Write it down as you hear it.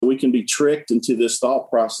can be tricked into this thought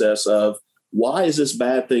process of, why is this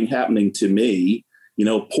bad thing happening to me?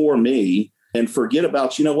 Poor me. And forget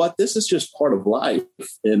about, what, this is just part of life.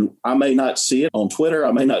 And I may not see it on Twitter.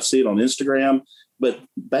 I may not see it on Instagram, but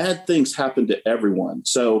bad things happen to everyone.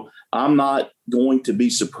 So I'm not going to be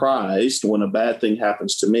surprised when a bad thing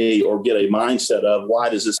happens to me, or get a mindset of, why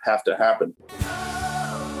does this have to happen?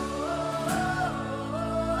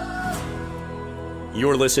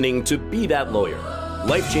 You're listening to Be That Lawyer,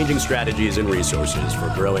 life-changing strategies and resources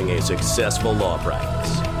for growing a successful law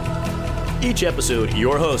practice. Each episode,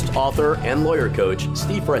 your host, author, and lawyer coach,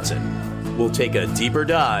 Steve Fretzin, will take a deeper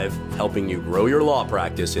dive, helping you grow your law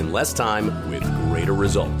practice in less time with greater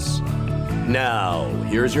results. Now,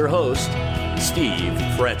 here's your host, Steve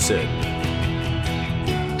Fretzin.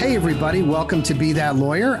 Hey, everybody. Welcome to Be That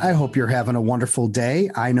Lawyer. I hope you're having a wonderful day.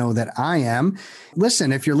 I know that I am.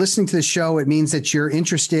 Listen, if you're listening to the show, it means that you're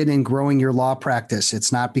interested in growing your law practice.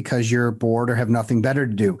 It's not because you're bored or have nothing better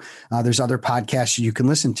to do. There's other podcasts you can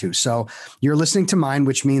listen to. So you're listening to mine,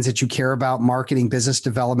 which means that you care about marketing, business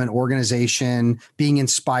development, organization, being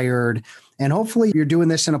inspired. And hopefully you're doing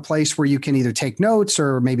this in a place where you can either take notes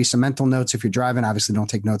or maybe some mental notes if you're driving. Obviously, don't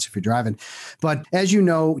take notes if you're driving. But as you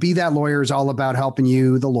know, Be That Lawyer is all about helping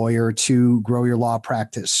you, the lawyer, to grow your law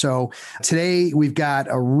practice. So today we've got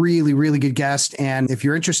a really, really good guest. And if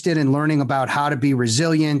you're interested in learning about how to be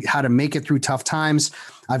resilient, how to make it through tough times,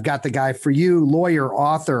 I've got the guy for you, lawyer,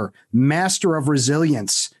 author, master of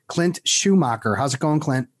resilience, Clint Schumacher. How's it going,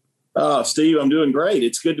 Clint? Steve, I'm doing great.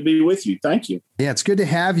 It's good to be with you. Thank you. Yeah, it's good to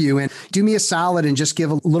have you. And do me a solid and just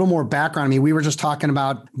give a little more background. I mean, we were just talking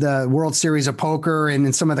about the World Series of Poker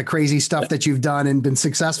and some of the crazy stuff that you've done and been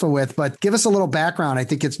successful with, but give us a little background. I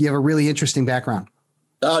think you have a really interesting background.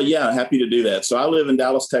 Yeah, happy to do that. So I live in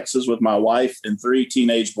Dallas, Texas with my wife and 3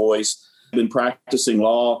 teenage boys. I've been practicing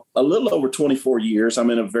law a little over 24 years. I'm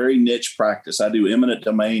in a very niche practice. I do eminent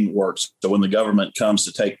domain work. So when the government comes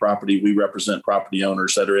to take property, we represent property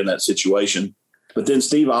owners that are in that situation. But then,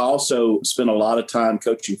 Steve, I also spend a lot of time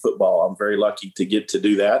coaching football. I'm very lucky to get to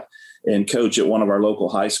do that and coach at one of our local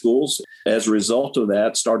high schools. As a result of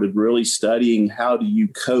that, started really studying, how do you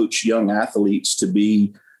coach young athletes to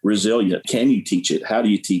be resilient? Can you teach it? How do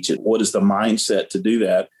you teach it? What is the mindset to do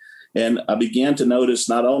that? And I began to notice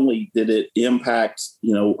not only did it impact,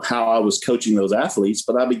 how I was coaching those athletes,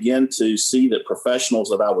 but I began to see that professionals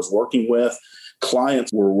that I was working with,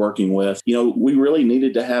 clients were working with, we really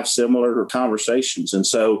needed to have similar conversations. And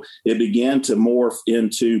so it began to morph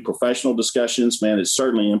into professional discussions. Man, it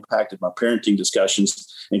certainly impacted my parenting discussions.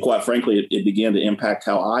 And quite frankly, it began to impact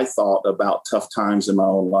how I thought about tough times in my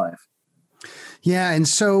own life. Yeah. And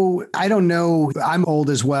so I don't know, I'm old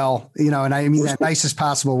as well, and I mean that nicest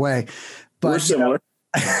possible way, but we're similar.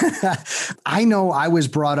 I know I was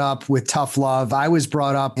brought up with tough love. I was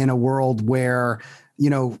brought up in a world where,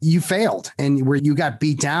 you failed and where you got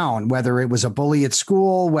beat down, whether it was a bully at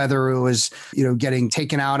school, whether it was, getting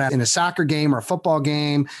taken out in a soccer game or a football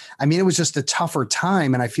game. I mean, it was just a tougher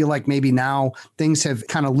time. And I feel like maybe now things have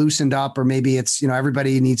kind of loosened up, or maybe it's,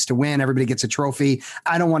 everybody needs to win. Everybody gets a trophy.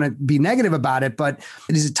 I don't want to be negative about it, but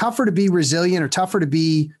is it tougher to be resilient or tougher to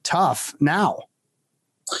be tough now?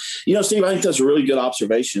 Steve, I think that's a really good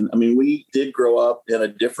observation. I mean, we did grow up in a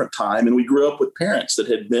different time, and we grew up with parents that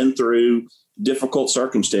had been through difficult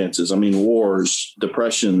circumstances. I mean, wars,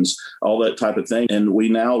 depressions, all that type of thing. And we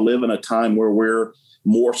now live in a time where we're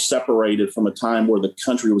more separated from a time where the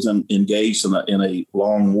country was engaged in a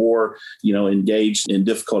long war, engaged in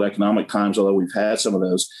difficult economic times, although we've had some of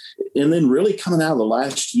those. And then really coming out of the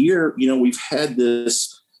last year, we've had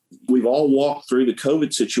this. We've all walked through the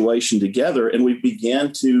COVID situation together, and we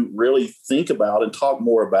began to really think about and talk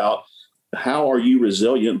more about how are you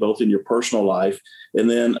resilient, both in your personal life and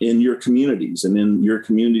then in your communities and in your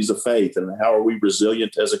communities of faith, and how are we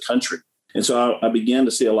resilient as a country? And so I began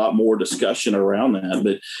to see a lot more discussion around that.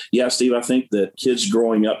 But yeah, Steve, I think that kids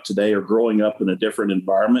growing up today are growing up in a different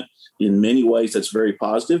environment. In many ways, that's very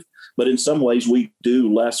positive. But in some ways, we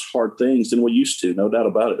do less hard things than we used to, no doubt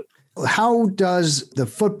about it. How does the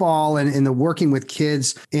football and the working with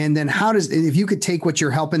kids, and then if you could take what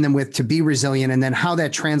you're helping them with to be resilient, and then how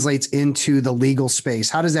that translates into the legal space,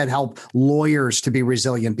 how does that help lawyers to be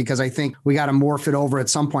resilient? Because I think we got to morph it over at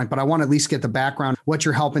some point, but I want to at least get the background, what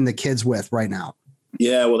you're helping the kids with right now.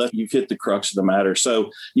 Yeah, well, you've hit the crux of the matter. So,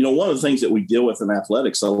 one of the things that we deal with in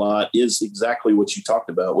athletics a lot is exactly what you talked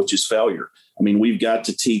about, which is failure. I mean, we've got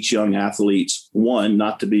to teach young athletes, one,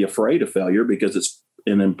 not to be afraid of failure, because it's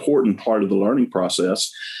an important part of the learning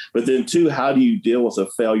process. But then two, how do you deal with a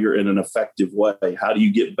failure in an effective way? How do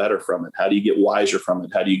you get better from it? How do you get wiser from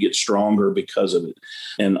it? How do you get stronger because of it?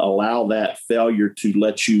 And allow that failure to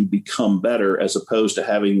let you become better, as opposed to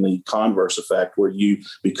having the converse effect where you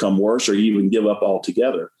become worse or you even give up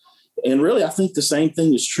altogether. And really, I think the same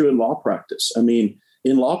thing is true in law practice. I mean,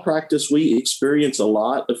 in law practice, we experience a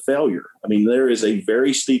lot of failure. I mean, there is a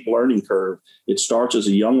very steep learning curve. It starts as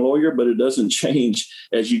a young lawyer, but it doesn't change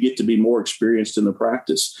as you get to be more experienced in the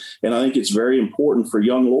practice. And I think it's very important for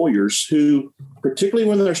young lawyers who, particularly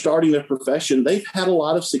when they're starting their profession, they've had a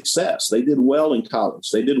lot of success. They did well in college.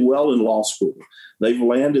 They did well in law school. They've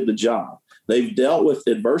landed the job. They've dealt with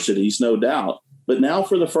adversities, no doubt. But now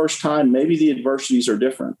for the first time, maybe the adversities are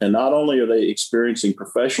different. And not only are they experiencing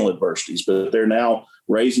professional adversities, but they're now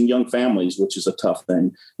raising young families, which is a tough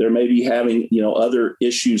thing. They're maybe having, other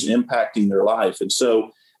issues impacting their life. And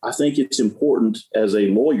so I think it's important as a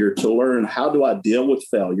lawyer to learn, how do I deal with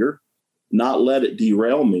failure, not let it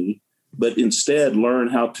derail me, but instead learn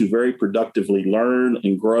how to very productively learn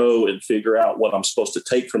and grow and figure out what I'm supposed to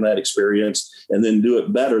take from that experience and then do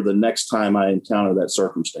it better the next time I encounter that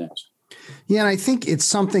circumstance. Yeah, and I think it's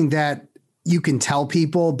something that you can tell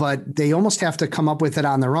people, but they almost have to come up with it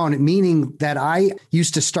on their own, meaning that I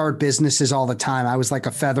used to start businesses all the time. I was like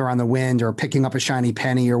a feather on the wind or picking up a shiny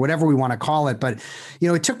penny or whatever we want to call it. But,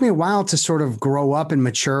 it took me a while to sort of grow up and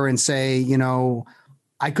mature and say,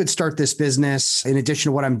 I could start this business in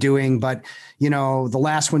addition to what I'm doing, but, the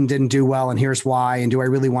last one didn't do well and here's why. And do I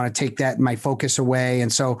really want to take that my focus away?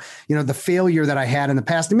 And so, the failure that I had in the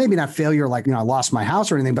past, and maybe not failure like, I lost my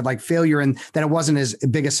house or anything, but like failure in that it wasn't as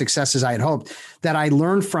big a success as I had hoped, that I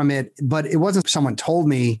learned from it, but it wasn't someone told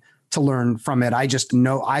me to learn from it. I just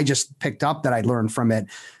picked up that I learned from it.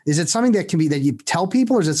 Is it something that can be that you tell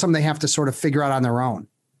people, or is it something they have to sort of figure out on their own?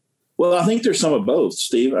 Well, I think there's some of both,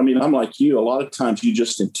 Steve. I mean, I'm like you. A lot of times you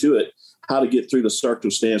just intuit how to get through the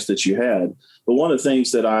circumstance that you had. But one of the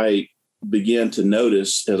things that I began to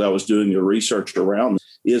notice as I was doing the research around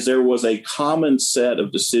is there was a common set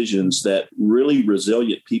of decisions that really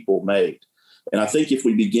resilient people made. And I think if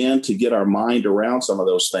we began to get our mind around some of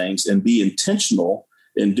those things and be intentional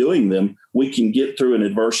in doing them, we can get through an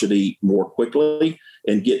adversity more quickly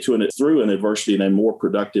and get through an adversity in a more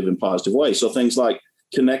productive and positive way. So things like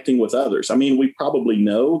connecting with others. I mean, we probably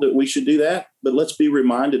know that we should do that, but let's be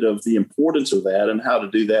reminded of the importance of that and how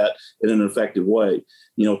to do that in an effective way.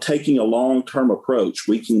 Taking a long-term approach,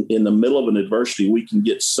 we can, in the middle of an adversity, we can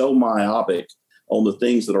get so myopic on the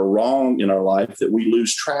things that are wrong in our life that we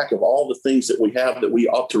lose track of all the things that we have that we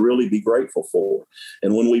ought to really be grateful for.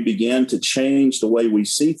 And when we begin to change the way we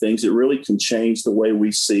see things, it really can change the way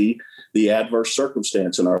we see the adverse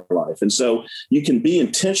circumstance in our life. And so you can be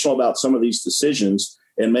intentional about some of these decisions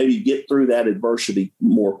and maybe get through that adversity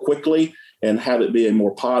more quickly and have it be a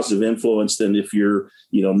more positive influence than if you're,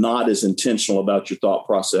 not as intentional about your thought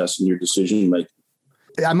process and your decision making.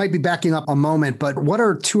 I might be backing up a moment, but what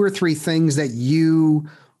are 2 or 3 things that you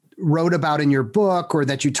wrote about in your book or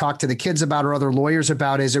that you talk to the kids about or other lawyers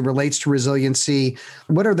about as it relates to resiliency?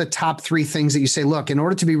 What are the top 3 things that you say, look, in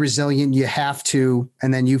order to be resilient, you have to,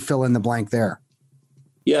 and then you fill in the blank there?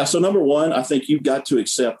 Yeah. So number one, I think you've got to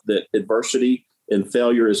accept that adversity and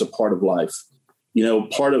failure is a part of life.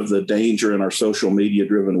 Part of the danger in our social media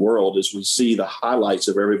driven world is we see the highlights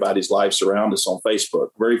of everybody's lives around us on Facebook.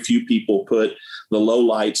 Very few people put the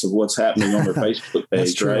lowlights of what's happening on their Facebook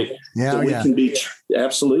page, right? Yeah, so we can be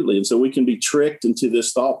absolutely. And so we can be tricked into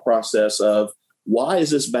this thought process of, why is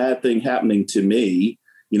this bad thing happening to me?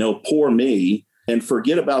 Poor me. And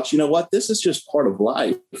forget about, this is just part of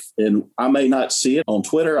life. And I may not see it on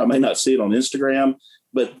Twitter. I may not see it on Instagram,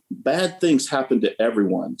 but bad things happen to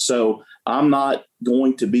everyone. So I'm not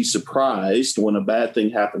going to be surprised when a bad thing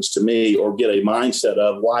happens to me or get a mindset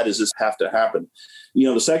of, why does this have to happen?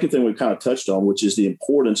 The second thing we've kind of touched on, which is the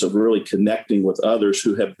importance of really connecting with others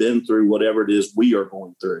who have been through whatever it is we are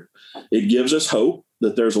going through. It gives us hope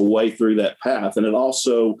that there's a way through that path. And it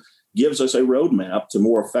also gives us a roadmap to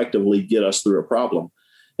more effectively get us through a problem.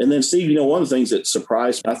 And then, Steve, one of the things that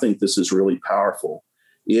surprised me, I think this is really powerful,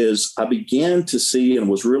 is I began to see and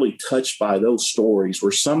was really touched by those stories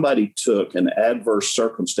where somebody took an adverse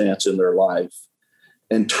circumstance in their life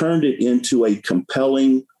and turned it into a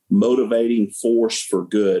compelling, motivating force for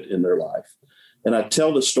good in their life. And I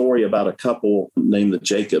tell the story about a couple named the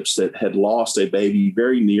Jacobs that had lost a baby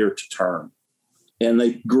very near to term. And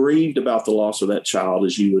they grieved about the loss of that child,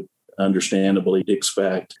 as you would understandably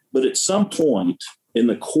expect. But at some point in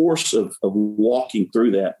the course of walking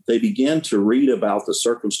through that, they began to read about the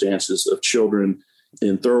circumstances of children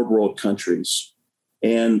in third world countries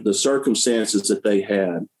and the circumstances that they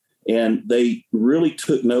had. And they really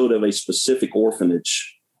took note of a specific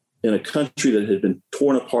orphanage in a country that had been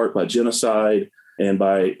torn apart by genocide and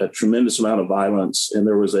by a tremendous amount of violence. And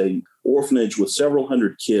there was a orphanage with several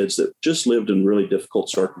hundred kids that just lived in really difficult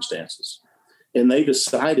circumstances. And they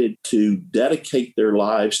decided to dedicate their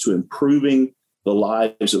lives to improving the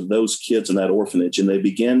lives of those kids in that orphanage. And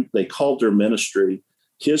they called their ministry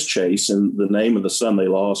His Chase, and the name of the son they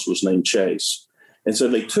lost was named Chase. And so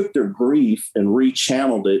they took their grief and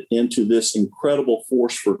rechanneled it into this incredible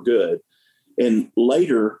force for good. And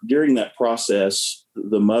later, during that process,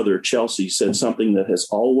 the mother, Chelsea, said something that has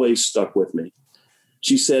always stuck with me.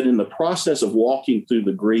 She said, in the process of walking through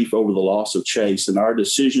the grief over the loss of Chase and our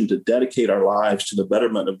decision to dedicate our lives to the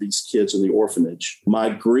betterment of these kids in the orphanage, my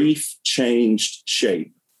grief changed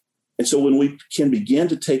shape. And so when we can begin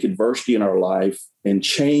to take adversity in our life and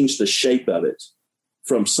change the shape of it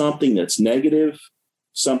from something that's negative,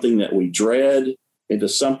 something that we dread, into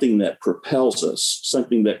something that propels us,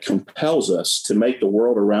 something that compels us to make the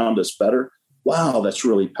world around us better, wow, that's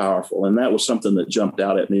really powerful. And that was something that jumped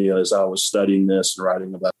out at me as I was studying this and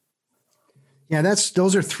writing about it. Yeah,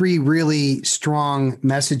 those are three really strong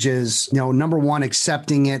messages. Number one,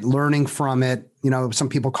 accepting it, learning from it. Some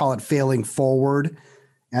people call it failing forward.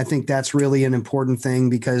 I think that's really an important thing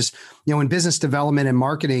because, in business development and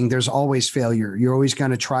marketing, there's always failure. You're always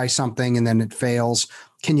going to try something and then it fails.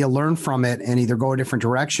 Can you learn from it and either go a different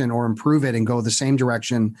direction or improve it and go the same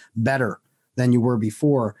direction better than you were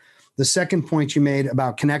before? The second point you made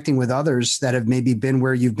about connecting with others that have maybe been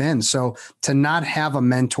where you've been. So to not have a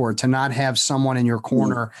mentor, to not have someone in your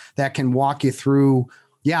corner that can walk you through,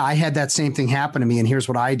 yeah, I had that same thing happen to me and here's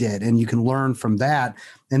what I did. And you can learn from that.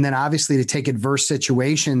 And then obviously to take adverse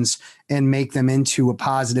situations and make them into a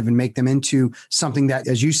positive and make them into something that,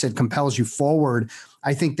 as you said, compels you forward.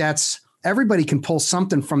 I think everybody can pull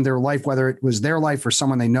something from their life, whether it was their life or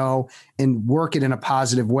someone they know, and work it in a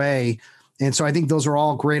positive way. And so I think those are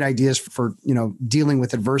all great ideas for, dealing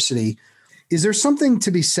with adversity. Is there something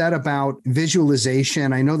to be said about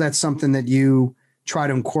visualization? I know that's something that you try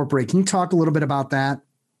to incorporate. Can you talk a little bit about that?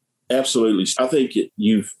 Absolutely. I think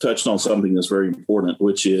you've touched on something that's very important,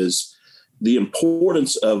 which is the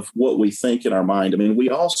importance of what we think in our mind. I mean, we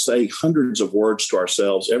all say hundreds of words to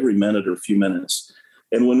ourselves every minute or few minutes.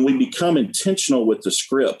 And when we become intentional with the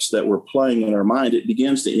scripts that we're playing in our mind, it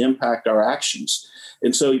begins to impact our actions.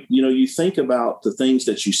 And so, you think about the things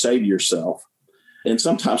that you say to yourself. And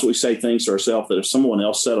sometimes we say things to ourselves that if someone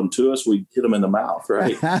else said them to us, we hit them in the mouth,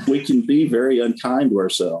 right? We can be very unkind to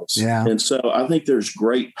ourselves. Yeah. And so I think there's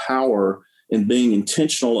great power in being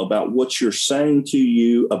intentional about what you're saying to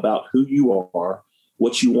you, about who you are,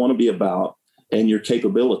 what you want to be about, and your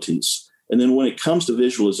capabilities. And then when it comes to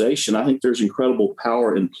visualization, I think there's incredible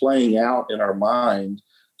power in playing out in our mind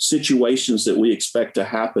situations that we expect to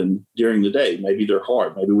happen during the day. Maybe they're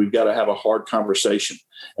hard. Maybe we've got to have a hard conversation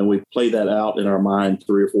and we play that out in our mind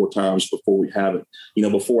 3 or 4 times before we have it.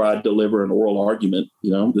 Before I deliver an oral argument,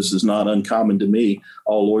 this is not uncommon to me.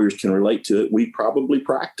 All lawyers can relate to it. We probably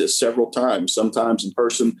practice several times, sometimes in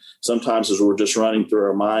person, sometimes as we're just running through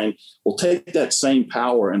our mind. We'll take that same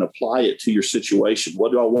power and apply it to your situation.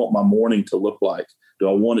 What do I want my morning to look like? Do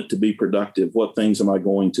I want it to be productive? What things am I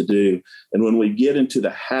going to do? And when we get into the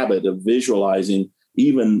habit of visualizing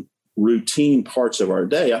even routine parts of our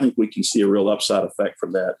day, I think we can see a real upside effect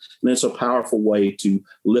from that. And it's a powerful way to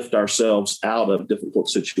lift ourselves out of difficult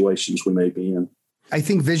situations we may be in. I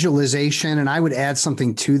think visualization, and I would add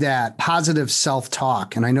something to that, positive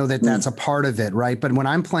self-talk. And I know that that's a part of it, right? But when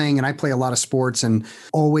I'm playing, and I play a lot of sports, and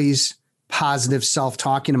always positive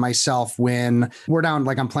self-talking to myself when we're down,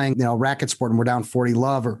 like I'm playing, racket sport and we're down 40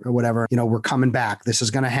 love or whatever, we're coming back. This is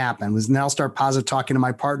going to happen. And then I'll start positive talking to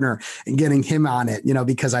my partner and getting him on it,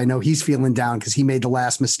 because I know he's feeling down because he made the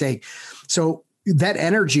last mistake. So that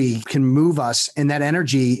energy can move us. And that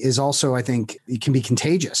energy is also, I think, it can be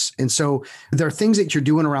contagious. And so there are things that you're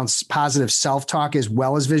doing around positive self-talk as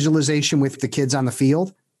well as visualization with the kids on the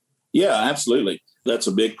field. Yeah, absolutely. That's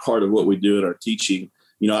a big part of what we do in our teaching.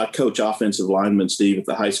 I coach offensive linemen, Steve, at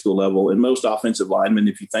the high school level. And most offensive linemen,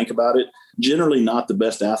 if you think about it, generally not the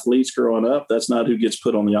best athletes growing up. That's not who gets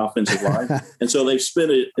put on the offensive line. And so they've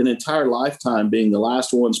spent an entire lifetime being the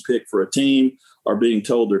last ones picked for a team or being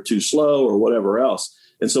told they're too slow or whatever else.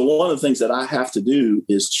 And so one of the things that I have to do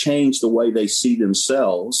is change the way they see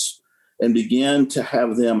themselves and begin to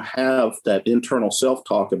have them have that internal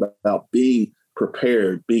self-talk about being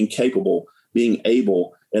prepared, being capable, being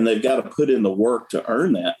able, And they've got to put in the work to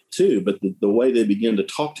earn that too. But the way they begin to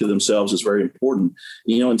talk to themselves is very important.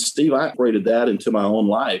 And Steve, I operated that into my own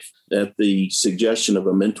life at the suggestion of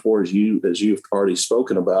a mentor, as you've already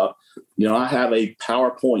spoken about. I have a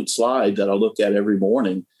PowerPoint slide that I look at every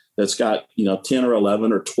morning that's got, 10 or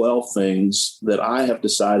 11 or 12 things that I have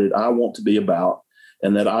decided I want to be about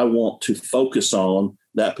and that I want to focus on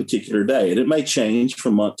that particular day. And it may change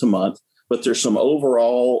from month to month, but there's some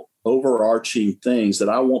overarching things that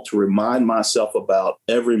I want to remind myself about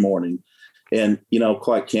every morning. And,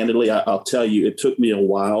 quite candidly, I'll tell you, it took me a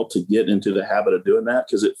while to get into the habit of doing that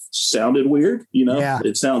because it sounded weird.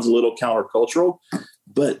 It sounds a little countercultural,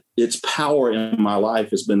 but its power in my life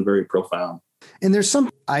has been very profound. And there's some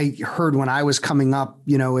I heard when I was coming up,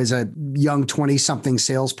 as a young 20-something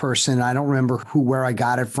salesperson. I don't remember where I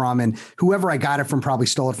got it from, and whoever I got it from probably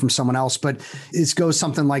stole it from someone else. But it goes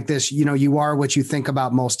something like this: you are what you think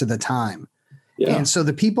about most of the time. Yeah. And so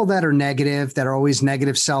the people that are negative, that are always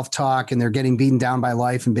negative self-talk, and they're getting beaten down by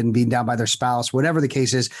life and been beaten down by their spouse, whatever the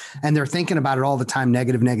case is, and they're thinking about it all the time,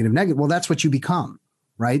 negative. Well, that's what you become.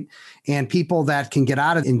 Right. And people that can get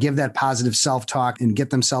out of it and give that positive self-talk and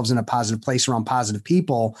get themselves in a positive place around positive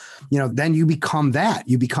people, then you become that.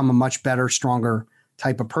 You become a much better, stronger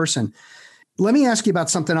type of person. Let me ask you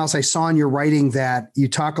about something else. I saw in your writing that you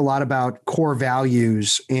talk a lot about core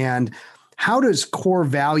values. And how does core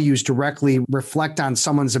values directly reflect on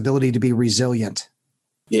someone's ability to be resilient?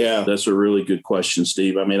 Yeah, that's a really good question,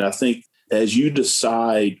 Steve. I think as you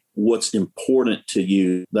decide what's important to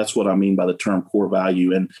you, that's what I mean by the term core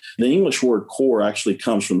value. And the English word core actually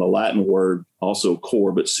comes from the Latin word also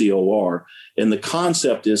core, but C-O-R. And the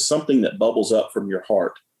concept is something that bubbles up from your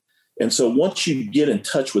heart. And so once you get in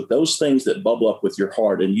touch with those things that bubble up with your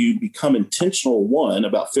heart and you become intentional, one,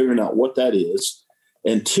 about figuring out what that is,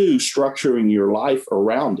 and two, structuring your life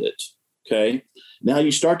around it, okay? Now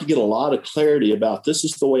you start to get a lot of clarity about this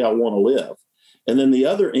is the way I want to live. And then the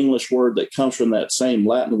other English word that comes from that same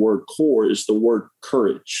Latin word core is the word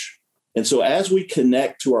courage. And so as we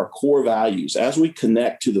connect to our core values, as we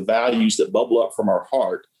connect to the values that bubble up from our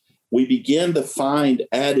heart, we begin to find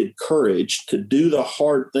added courage to do the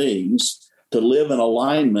hard things, to live in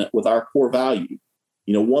alignment with our core value.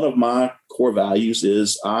 One of my core values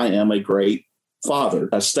is I am a great father.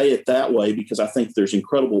 I say it that way because I think there's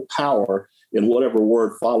incredible power in whatever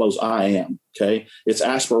word follows I am, okay? It's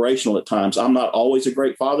aspirational at times. I'm not always a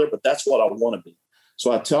great father, but that's what I want to be.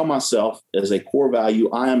 So I tell myself as a core value,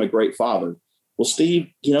 I am a great father. Well, Steve,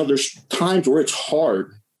 there's times where it's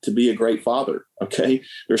hard to be a great father, okay?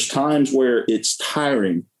 There's times where it's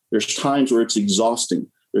tiring. There's times where it's exhausting.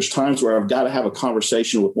 There's times where I've got to have a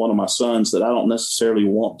conversation with one of my sons that I don't necessarily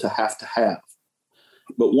want to have.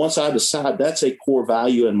 But once I decide that's a core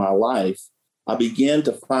value in my life, I begin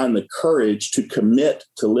to find the courage to commit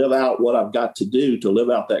to live out what I've got to do to live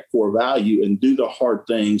out that core value and do the hard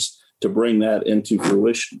things to bring that into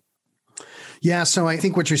fruition. Yeah. So I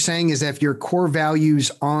think what you're saying is that if your core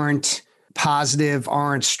values aren't positive,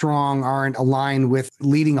 aren't strong, aren't aligned with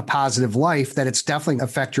leading a positive life, that it's definitely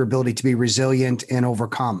affect your ability to be resilient and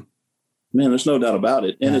overcome. Man, there's no doubt about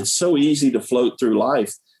it. And It's so easy to float through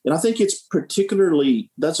life. And I think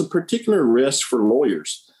that's a particular risk for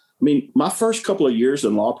lawyers. My first couple of years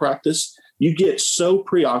in law practice, you get so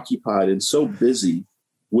preoccupied and so busy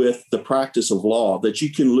with the practice of law that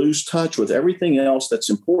you can lose touch with everything else that's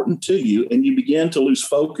important to you. And you begin to lose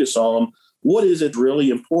focus on what is it really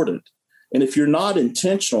important. And if you're not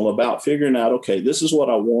intentional about figuring out, okay, this is what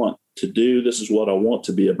I want to do, this is what I want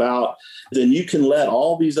to be about, then you can let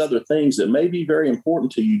all these other things that may be very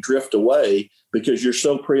important to you drift away because you're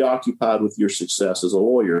so preoccupied with your success as a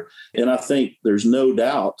lawyer. And I think there's no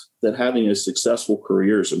doubt that having a successful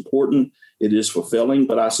career is important. It is fulfilling,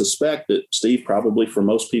 but I suspect that, Steve, probably for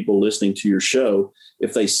most people listening to your show,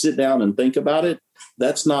 if they sit down and think about it,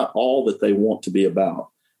 that's not all that they want to be about.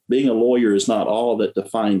 Being a lawyer is not all that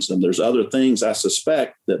defines them. There's other things, I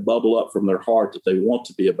suspect, that bubble up from their heart that they want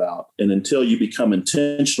to be about. And until you become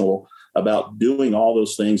intentional about doing all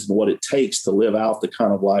those things and what it takes to live out the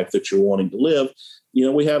kind of life that you're wanting to live,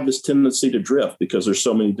 we have this tendency to drift because there's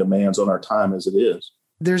so many demands on our time as it is.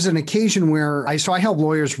 There's an occasion where I help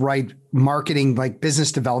lawyers write marketing, like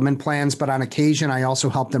business development plans, but on occasion, I also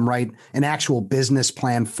help them write an actual business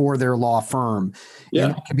plan for their law firm. Yeah.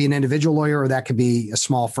 And that could be an individual lawyer or that could be a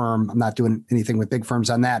small firm. I'm not doing anything with big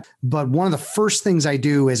firms on that. But one of the first things I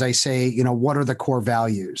do is I say, what are the core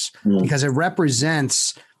values? Because it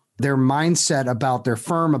represents their mindset about their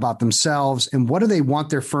firm, about themselves, and what do they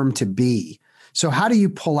want their firm to be? So how do you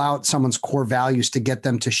pull out someone's core values to get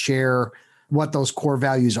them to share what those core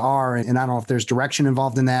values are? And I don't know if there's direction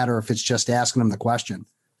involved in that or if it's just asking them the question.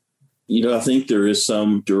 I think there is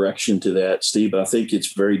some direction to that, Steve. I think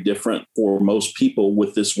it's very different for most people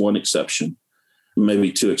with this one exception,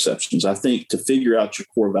 maybe two exceptions. I think to figure out your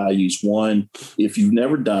core values, one, if you've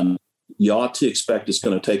never done it, you ought to expect it's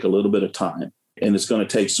going to take a little bit of time and it's going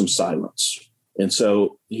to take some silence. And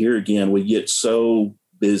so here again, we get so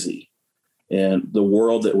busy and the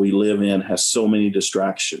world that we live in has so many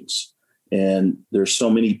distractions and there's so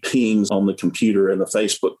many pings on the computer and the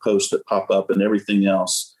Facebook posts that pop up and everything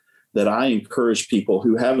else that I encourage people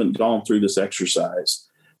who haven't gone through this exercise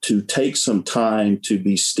to take some time to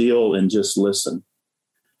be still and just listen.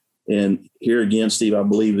 And here again, Steve, I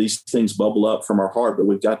believe these things bubble up from our heart, but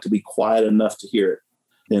we've got to be quiet enough to hear it.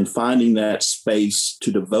 And finding that space to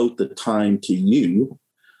devote the time to you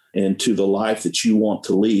and to the life that you want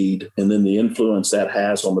to lead, and then the influence that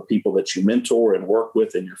has on the people that you mentor and work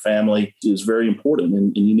with in your family is very important.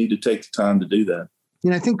 And you need to take the time to do that.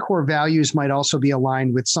 I think core values might also be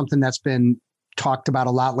aligned with something that's been talked about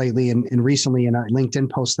a lot lately and recently in a LinkedIn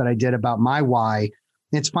post that I did about my why.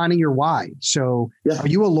 It's finding your why. So Are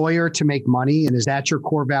you a lawyer to make money? And is that your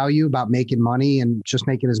core value, about making money and just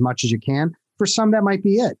making as much as you can? For some, that might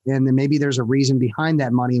be it. And then maybe there's a reason behind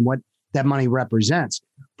that money and what that money represents.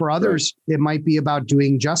 For others, It might be about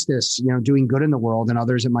doing justice, doing good in the world. And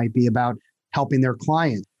others, it might be about helping their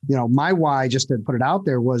client. My why, just to put it out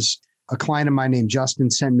there, was a client of mine named Justin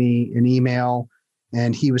sent me an email.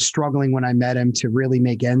 And he was struggling when I met him to really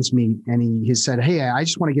make ends meet. And he said, hey, I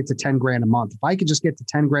just want to get to 10 grand a month. If I could just get to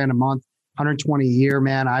 10 grand a month, 120 a year,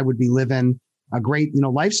 man, I would be living a great,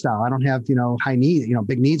 lifestyle. I don't have, high need,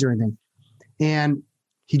 big needs or anything. And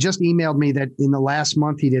he just emailed me that in the last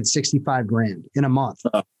month, he did 65 grand in a month.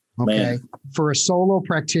 Oh, okay. Man. For a solo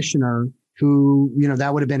practitioner who,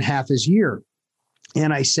 that would have been half his year.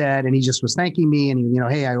 And I said, and he just was thanking me and he,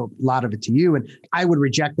 hey, I owe a lot of it to you. And I would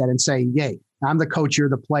reject that and say, yay, I'm the coach, you're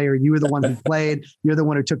the player, you were the one who played, you're the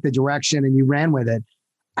one who took the direction and you ran with it.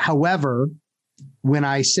 However, when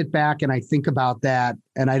I sit back and I think about that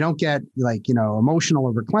and I don't get emotional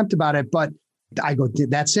or verklempt about it, but I go,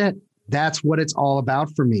 that's it. That's what it's all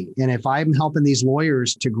about for me. And if I'm helping these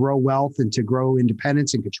lawyers to grow wealth and to grow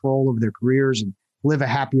independence and control over their careers and live a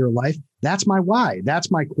happier life, that's my why.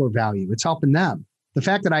 That's my core value. It's helping them. The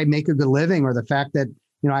fact that I make a good living or the fact that,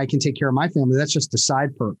 I can take care of my family, that's just a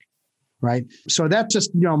side perk. Right. So that's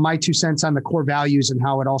just, my 2 cents on the core values and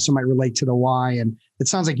how it also might relate to the why. And it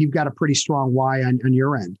sounds like you've got a pretty strong why on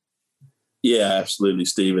your end. Yeah, absolutely,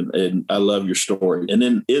 Stephen. And I love your story. And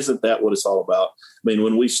then isn't that what it's all about? I mean,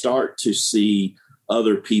 when we start to see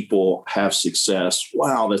other people have success,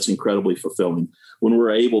 wow, that's incredibly fulfilling. When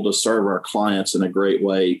we're able to serve our clients in a great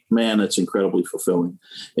way, man, that's incredibly fulfilling.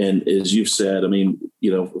 And as you've said, I mean,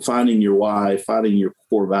 finding your why, finding your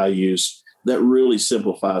core values, that really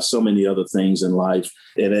simplifies so many other things in life.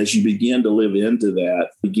 And as you begin to live into that,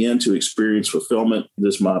 begin to experience fulfillment,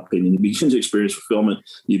 this is my opinion, you begin to experience fulfillment,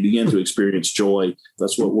 you begin to experience joy.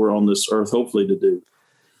 That's what we're on this earth, hopefully, to do.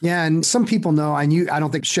 Yeah. And some people know, I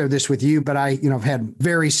don't think I shared this with you, but I, have had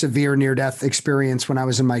very severe near-death experience when I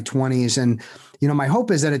was in my 20s. And, my hope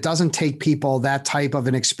is that it doesn't take people that type of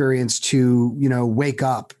an experience to, wake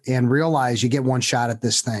up and realize you get one shot at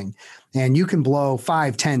this thing. And you can blow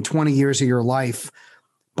 5, 10, 20 years of your life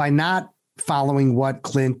by not following what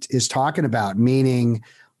Clint is talking about, meaning,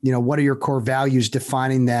 what are your core values,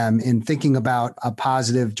 defining them and thinking about a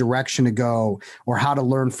positive direction to go or how to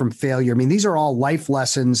learn from failure. I mean, these are all life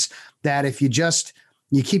lessons that if you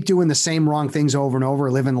keep doing the same wrong things over and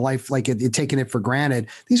over, living life like you're taking it for granted.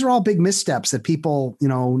 These are all big missteps that people,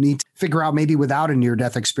 need to figure out maybe without a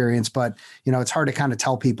near-death experience. But, it's hard to kind of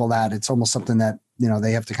tell people that. It's almost something that,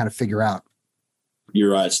 they have to kind of figure out.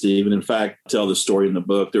 You're right, Steve. And in fact, I tell this story in the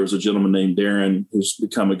book. There was a gentleman named Darren who's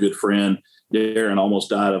become a good friend. Darren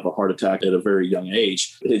almost died of a heart attack at a very young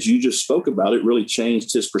age. As you just spoke about, it really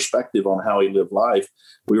changed his perspective on how he lived life.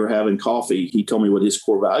 We were having coffee. He told me what his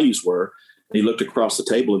core values were. He looked across the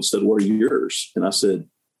table and said, what are yours? And I said,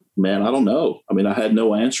 man, I don't know. I mean, I had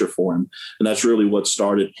no answer for him. And that's really what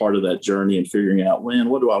started part of that journey and figuring out,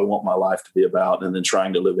 what do I want my life to be about? And then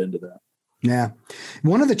trying to live into that. Yeah.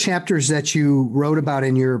 One of the chapters that you wrote about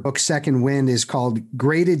in your book, Second Wind, is called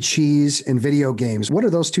Grated Cheese and Video Games. What do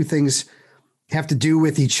those two things have to do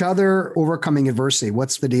with each other, overcoming adversity?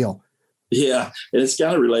 What's the deal? Yeah. And it's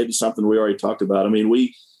kind of related to something we already talked about. I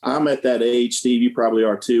mean, I'm at that age, Steve, you probably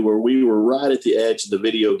are too, where we were right at the edge of the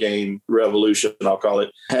video game revolution, I'll call it.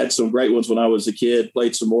 Had some great ones when I was a kid,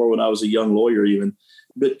 played some more when I was a young lawyer even.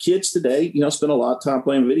 But kids today, spend a lot of time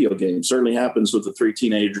playing video games. Certainly happens with the 3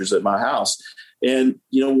 teenagers at my house. And,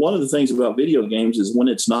 one of the things about video games is when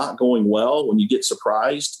it's not going well, when you get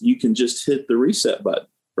surprised, you can just hit the reset button,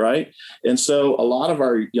 right? And so a lot of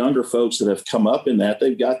our younger folks that have come up in that,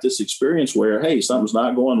 they've got this experience where, hey, something's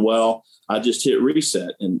not going well. I just hit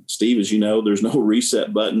reset. And Steve, as you know, there's no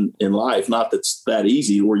reset button in life. Not that's that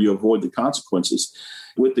easy where you avoid the consequences.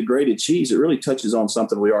 With the grated cheese, it really touches on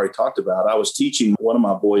something we already talked about. I was teaching one of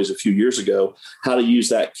my boys a few years ago how to use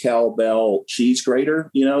that cowbell cheese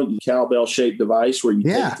grater, cowbell shaped device where you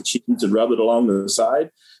take the cheese and rub it along the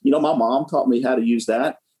side. My mom taught me how to use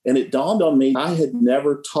that. And it dawned on me, I had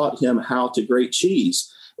never taught him how to grate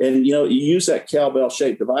cheese. And, you use that cowbell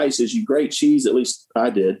shaped device as you grate cheese, at least I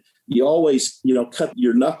did. You always, cut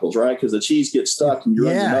your knuckles, right? Because the cheese gets stuck and you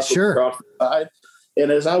run your knuckles across the side. And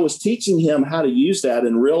as I was teaching him how to use that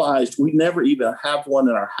and realized we never even have one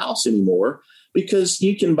in our house anymore because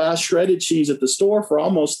you can buy shredded cheese at the store for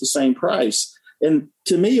almost the same price. And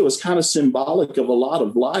to me, it was kind of symbolic of a lot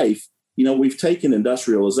of life. We've taken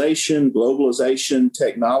industrialization, globalization,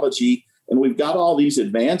 technology, and we've got all these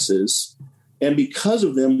advances. And because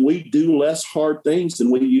of them, we do less hard things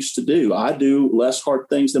than we used to do. I do less hard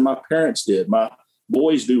things than my parents did. My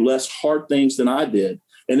boys do less hard things than I did.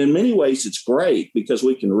 And in many ways, it's great because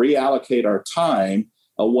we can reallocate our time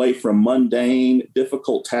away from mundane,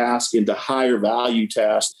 difficult tasks into higher value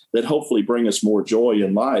tasks that hopefully bring us more joy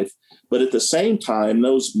in life. But at the same time,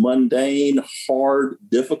 those mundane, hard,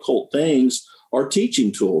 difficult things are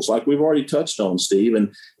teaching tools like we've already touched on, Steve.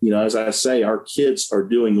 And, as I say, our kids are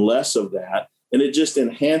doing less of that. And it just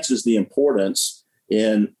enhances the importance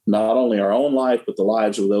in not only our own life, but the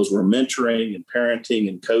lives of those we're mentoring and parenting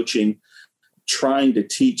and coaching, trying to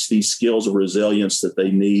teach these skills of resilience that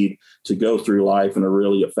they need to go through life in a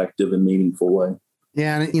really effective and meaningful way.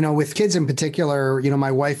 Yeah. And, with kids in particular,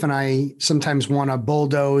 my wife and I sometimes want to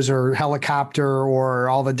bulldoze or helicopter or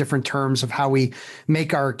all the different terms of how we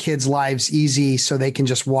make our kids' lives easy so they can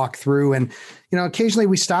just walk through. And, occasionally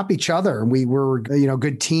we stop each other and we're a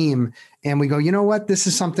good team and we go, you know what, this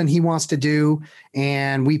is something he wants to do.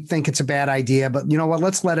 And we think it's a bad idea, but you know what,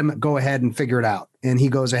 let's let him go ahead and figure it out. And he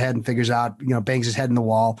goes ahead and figures out, bangs his head in the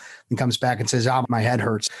wall and comes back and says, my head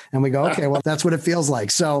hurts. And we go, okay, well, that's what it feels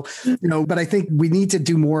like. So, but I think we need to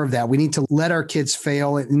do more of that. We need to let our kids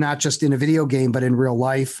fail, not just in a video game, but in real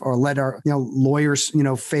life, or let our, lawyers,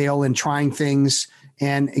 fail in trying things.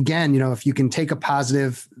 And again, if you can take a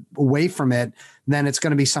positive away from it, then it's going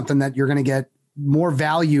to be something that you're going to get more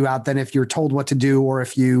value out than if you're told what to do, or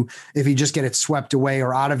if you just get it swept away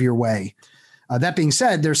or out of your way. That being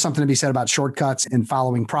said, there's something to be said about shortcuts and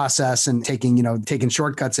following process and taking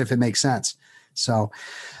shortcuts if it makes sense. So,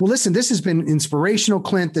 well, listen, this has been inspirational,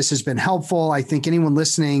 Clint. This has been helpful. I think anyone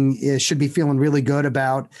listening should be feeling really good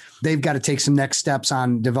about they've got to take some next steps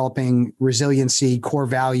on developing resiliency, core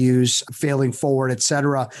values, failing forward, et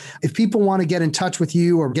cetera. If people want to get in touch with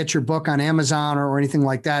you or get your book on Amazon or anything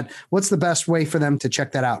like that, what's the best way for them to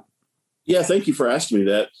check that out? Yeah, thank you for asking me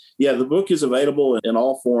that. Yeah, the book is available in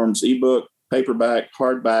all forms, ebook, paperback,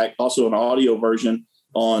 hardback, also an audio version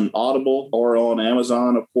on Audible or on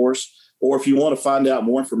Amazon, of course. Or if you want to find out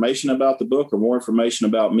more information about the book or more information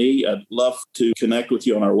about me, I'd love to connect with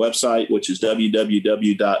you on our website, which is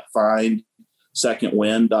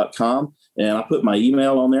www.findsecondwin.com. And I put my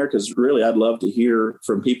email on there because really I'd love to hear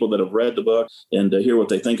from people that have read the book and to hear what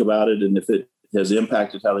they think about it. And if it has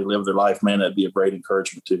impacted how they live their life, man, that'd be a great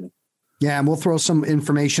encouragement to me. Yeah, and we'll throw some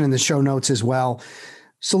information in the show notes as well.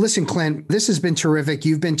 So listen, Clint, this has been terrific.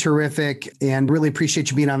 You've been terrific and really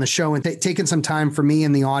appreciate you being on the show and taking some time for me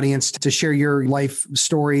and the audience to share your life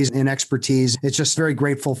stories and expertise. It's just very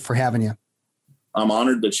grateful for having you. I'm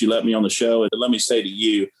honored that you let me on the show. And let me say to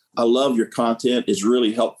you, I love your content. It's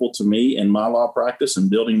really helpful to me in my law practice and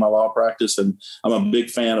building my law practice. And I'm a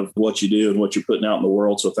big fan of what you do and what you're putting out in the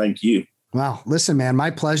world. So thank you. Wow. Listen, man, my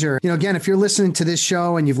pleasure. Again, if you're listening to this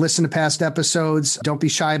show and you've listened to past episodes, don't be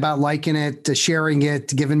shy about liking it, sharing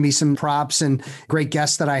it, giving me some props and great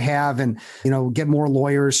guests that I have, and, get more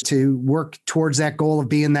lawyers to work towards that goal of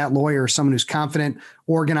being that lawyer, someone who's confident,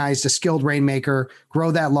 organized, a skilled rainmaker,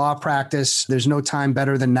 grow that law practice. There's no time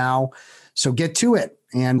better than now. So get to it.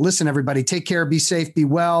 And listen, everybody, take care, be safe, be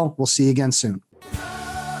well. We'll see you again soon.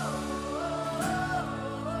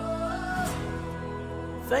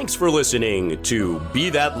 Thanks for listening to Be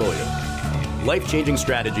That Lawyer, life-changing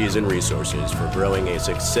strategies and resources for growing a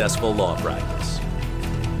successful law practice.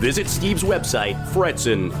 Visit Steve's website,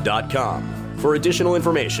 fretzin.com, for additional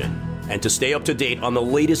information and to stay up to date on the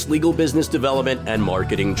latest legal business development and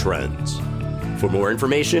marketing trends. For more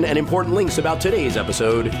information and important links about today's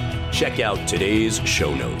episode, check out today's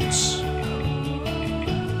show notes.